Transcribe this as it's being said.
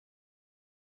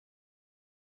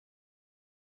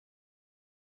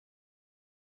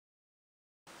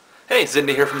Hey,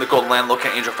 Zinda here from the Golden Land. Look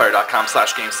at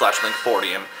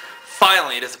angelfire.com/game/link40. And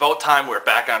finally, it is about time we're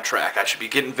back on track. I should be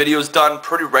getting videos done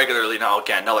pretty regularly now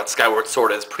again, now that Skyward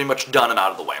Sword is pretty much done and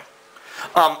out of the way.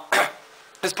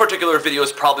 This particular video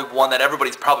is probably one that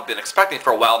everybody's probably been expecting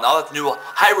for a while now that the new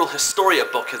Hyrule Historia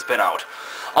book has been out.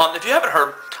 If you haven't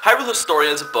heard, Hyrule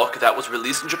Historia is a book that was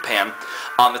released in Japan.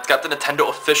 It's got the Nintendo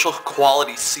official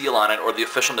quality seal on it, or the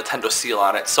official Nintendo seal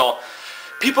on it. So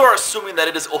people are assuming that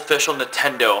it is official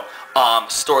Nintendo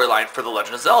storyline for The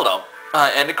Legend of Zelda.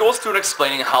 And it goes through and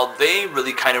explaining how they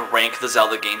really kind of rank the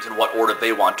Zelda games in what order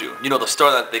they want to. You know, the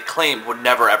story that they claimed would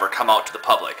never ever come out to the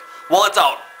public. Well, it's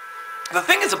out. The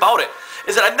thing is about it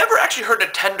is that I've never actually heard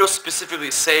Nintendo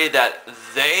specifically say that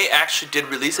they actually did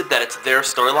release it, that it's their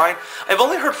storyline. I've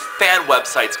only heard fan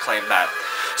websites claim that.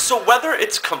 So whether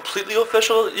it's completely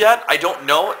official yet, I don't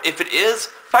know. If it is,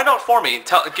 find out for me.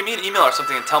 Give me an email or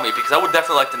something and tell me, because I would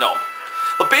definitely like to know.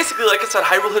 But basically, like I said,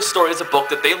 Hyrule Historia is a book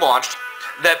that they launched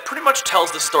that pretty much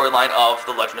tells the storyline of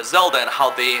The Legend of Zelda and how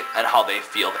they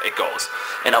feel it goes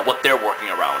and what they're working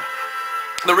around.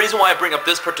 The reason why I bring up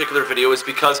this particular video is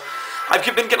because I've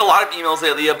been getting a lot of emails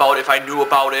lately about if I knew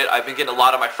about it. I've been getting a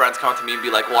lot of my friends come to me and be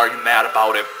like, "Well, are you mad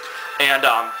about it?" And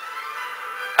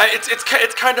it's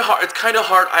kind of hard. It's kind of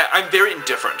hard. I'm very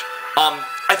indifferent.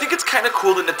 I think it's kind of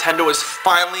cool that Nintendo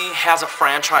finally has a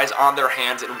franchise on their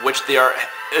hands in which they are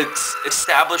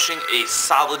establishing a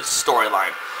solid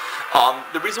storyline.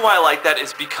 The reason why I like that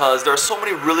is because there are so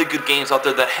many really good games out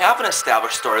there that have an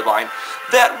established storyline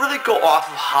that really go off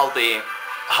of how they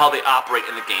operate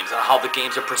in the games and how the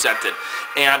games are presented.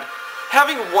 And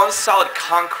having one solid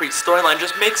concrete storyline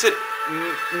just makes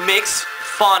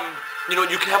fun. You know,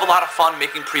 you can have a lot of fun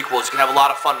making prequels, you can have a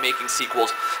lot of fun making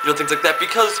sequels, you know, things like that,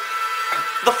 because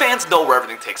the fans know where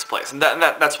everything takes place, and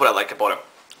that's what I like about it.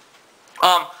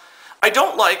 I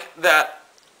don't like that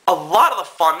a lot of the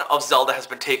fun of Zelda has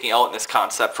been taken out in this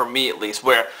concept, for me at least,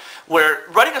 where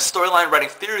writing a storyline, writing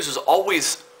theories is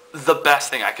always the best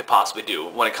thing I could possibly do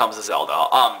when it comes to Zelda.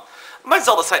 My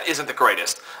Zelda site isn't the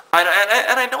greatest, and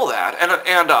I know that, and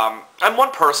I'm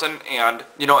one person, and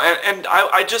you know, and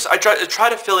I try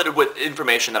to fill it with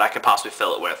information that I can possibly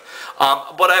fill it with.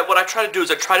 What I try to do is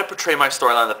I try to portray my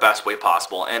storyline the best way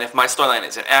possible, and if my storyline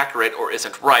isn't accurate or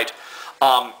isn't right,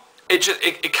 it's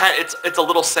a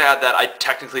little sad that I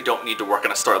technically don't need to work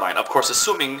on a storyline. Of course,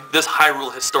 assuming this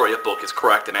Hyrule Historia book is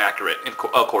correct and accurate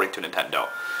according to Nintendo.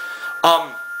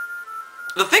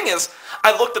 The thing is,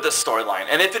 I looked at this storyline,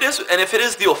 and if it is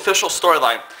the official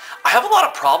storyline, I have a lot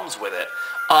of problems with it.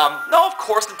 Now, of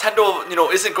course, Nintendo, you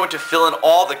know, isn't going to fill in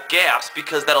all the gaps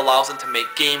because that allows them to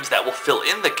make games that will fill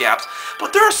in the gaps.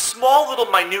 But there are small, little,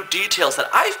 minute details that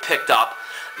I've picked up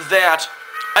that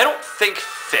I don't think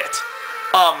fit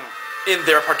in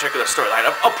their particular storyline.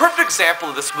 A perfect example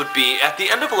of this would be at the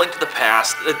end of A Link to the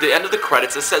Past, at the end of the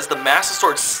credits, it says the Master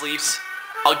Sword sleeps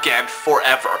again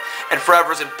forever, and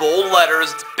forever is in bold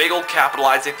letters, it's big old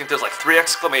capitalized, I think there's like 3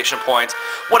 exclamation points,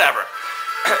 whatever.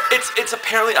 It's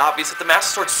apparently obvious that the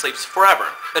Master Sword sleeps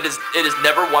forever. It is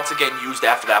never once again used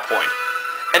after that point.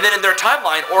 And then in their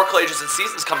timeline, Oracle Ages and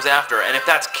Seasons comes after, and if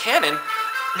that's canon,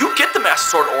 you get the Master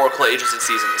Sword Oracle Ages and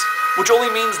Seasons, which only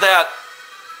means that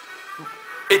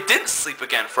it didn't sleep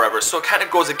again forever, so it kind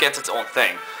of goes against its own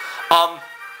thing.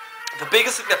 The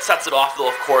biggest thing that sets it off, though,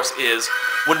 of course, is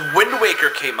when Wind Waker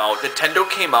came out, Nintendo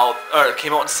came out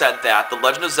and said that The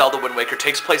Legend of Zelda Wind Waker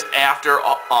takes place after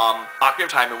Ocarina of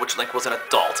Time, in which Link was an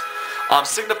adult,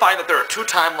 signifying that there are 2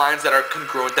 timelines that are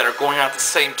congruent, that are going on at the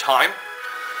same time.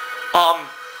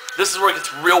 This is where it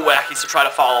gets real wacky, so try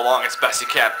to follow along as best you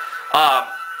can.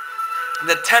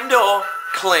 Nintendo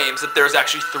claims that there's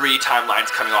actually 3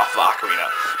 timelines coming off of Ocarina.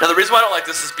 Now, the reason why I don't like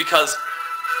this is because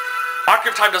Ocarina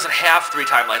of Time doesn't have 3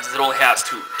 timelines, it only has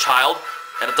 2, child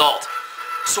and adult.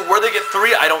 So where they get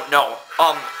 3, I don't know.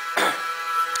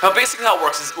 Basically how it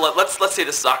works is, let's say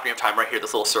this is Ocarina of Time right here,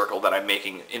 this little circle that I'm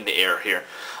making in the air here.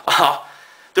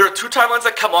 There are 2 timelines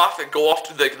that come off and go off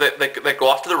to that go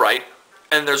off to the right,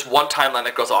 and there's 1 timeline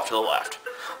that goes off to the left.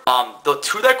 The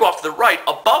 2 that go off to the right,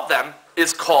 above them,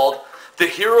 is called The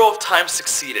Hero of Time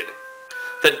Succeeded.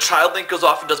 Then Child Link goes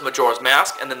off and does Majora's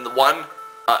Mask, and then the one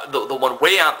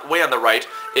way on the right,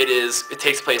 it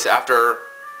takes place after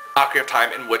Ocarina of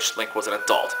Time, in which Link was an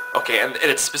adult. Okay, and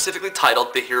it's specifically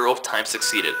titled The Hero of Time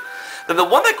Succeeded. Then the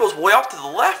one that goes way off to the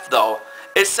left, though,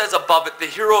 it says above it, The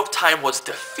Hero of Time was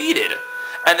defeated,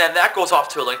 and then that goes off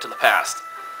to A Link to the Past.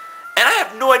 And I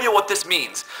have no idea what this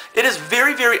means. It is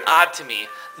very, very odd to me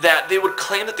that they would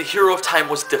claim that the Hero of Time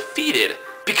was defeated,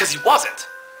 because he wasn't.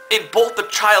 In both the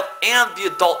child and the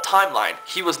adult timeline,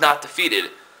 he was not defeated.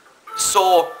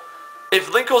 So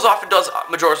if Link goes off and does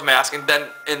Majora's Mask, and then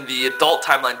in the adult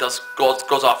timeline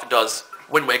goes off and does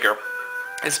Wind Waker,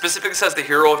 it specifically says the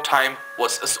Hero of Time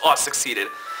was succeeded.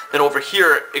 Then over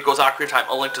here, it goes Ocarina of Time,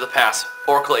 A Link to the Past,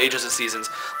 Oracle Ages and Seasons,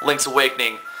 Link's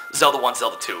Awakening, Zelda 1,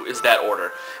 Zelda 2 is that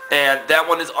order. And that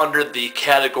one is under the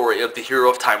category of the Hero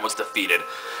of Time was defeated.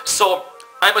 So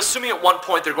I'm assuming at one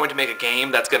point they're going to make a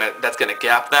game that's gonna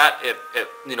gap that,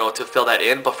 you know, to fill that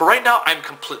in. But for right now, I'm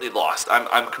completely lost.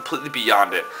 I'm completely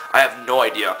beyond it. I have no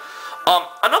idea.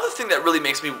 Another thing that really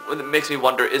makes me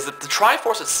wonder is that the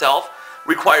Triforce itself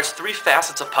requires 3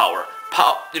 facets of power.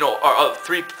 You know, or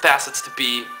 3 facets to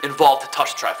be involved to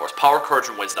touch the Triforce: power, courage,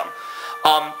 and wisdom.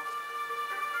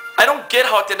 I don't get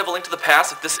how at the end of A Link to the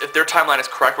Past, if their timeline is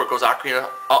correct, where it goes Ocarina,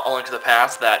 A Link to the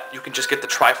Past, that you can just get the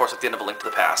Triforce at the end of A Link to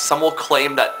the Past. Some will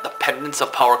claim that the pendants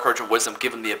of power, courage, and wisdom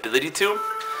give them the ability to.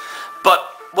 But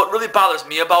what really bothers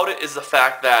me about it is the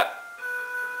fact that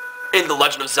in The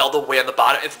Legend of Zelda, way on the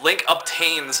bottom, if Link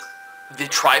obtains the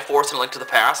Triforce in A Link to the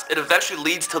Past, it eventually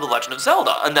leads to The Legend of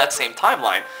Zelda on that same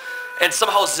timeline. And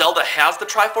somehow Zelda has the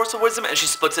Triforce of Wisdom, and she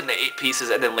splits it into 8 pieces,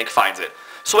 and then Link finds it.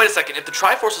 So wait a second, if the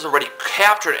Triforce is already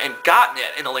captured and gotten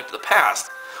it in A Link to the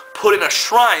Past, put in a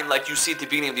shrine like you see at the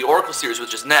beginning of the Oracle series,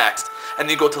 which is next, and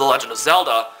then you go to The Legend of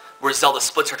Zelda, where Zelda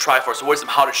splits her Triforce of Wisdom,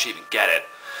 how did she even get it?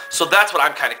 So that's what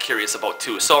I'm kind of curious about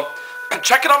too. So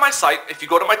check it on my site. If you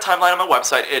go to my timeline on my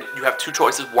website, you have 2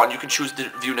 choices. One, you can choose to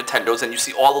view Nintendo's, and you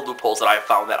see all the loopholes that I have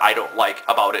found that I don't like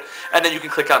about it. And then you can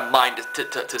click on mine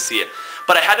to see it.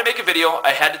 But I had to make a video.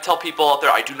 I had to tell people out there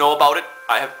I do know about it.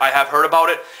 I have heard about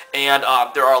it, and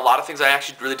there are a lot of things I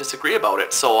actually really disagree about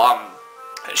it. So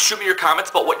shoot me your comments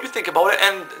about what you think about it,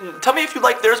 and tell me if you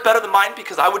like theirs better than mine,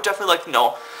 because I would definitely like to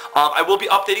know. I will be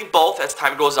updating both as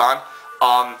time goes on.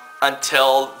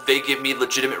 Until they give me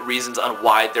legitimate reasons on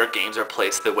why their games are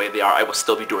placed the way they are, I will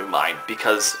still be doing mine,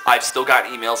 because I've still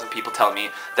gotten emails and people telling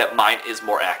me that mine is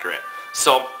more accurate.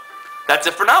 So that's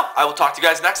it for now. I will talk to you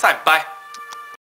guys next time. Bye.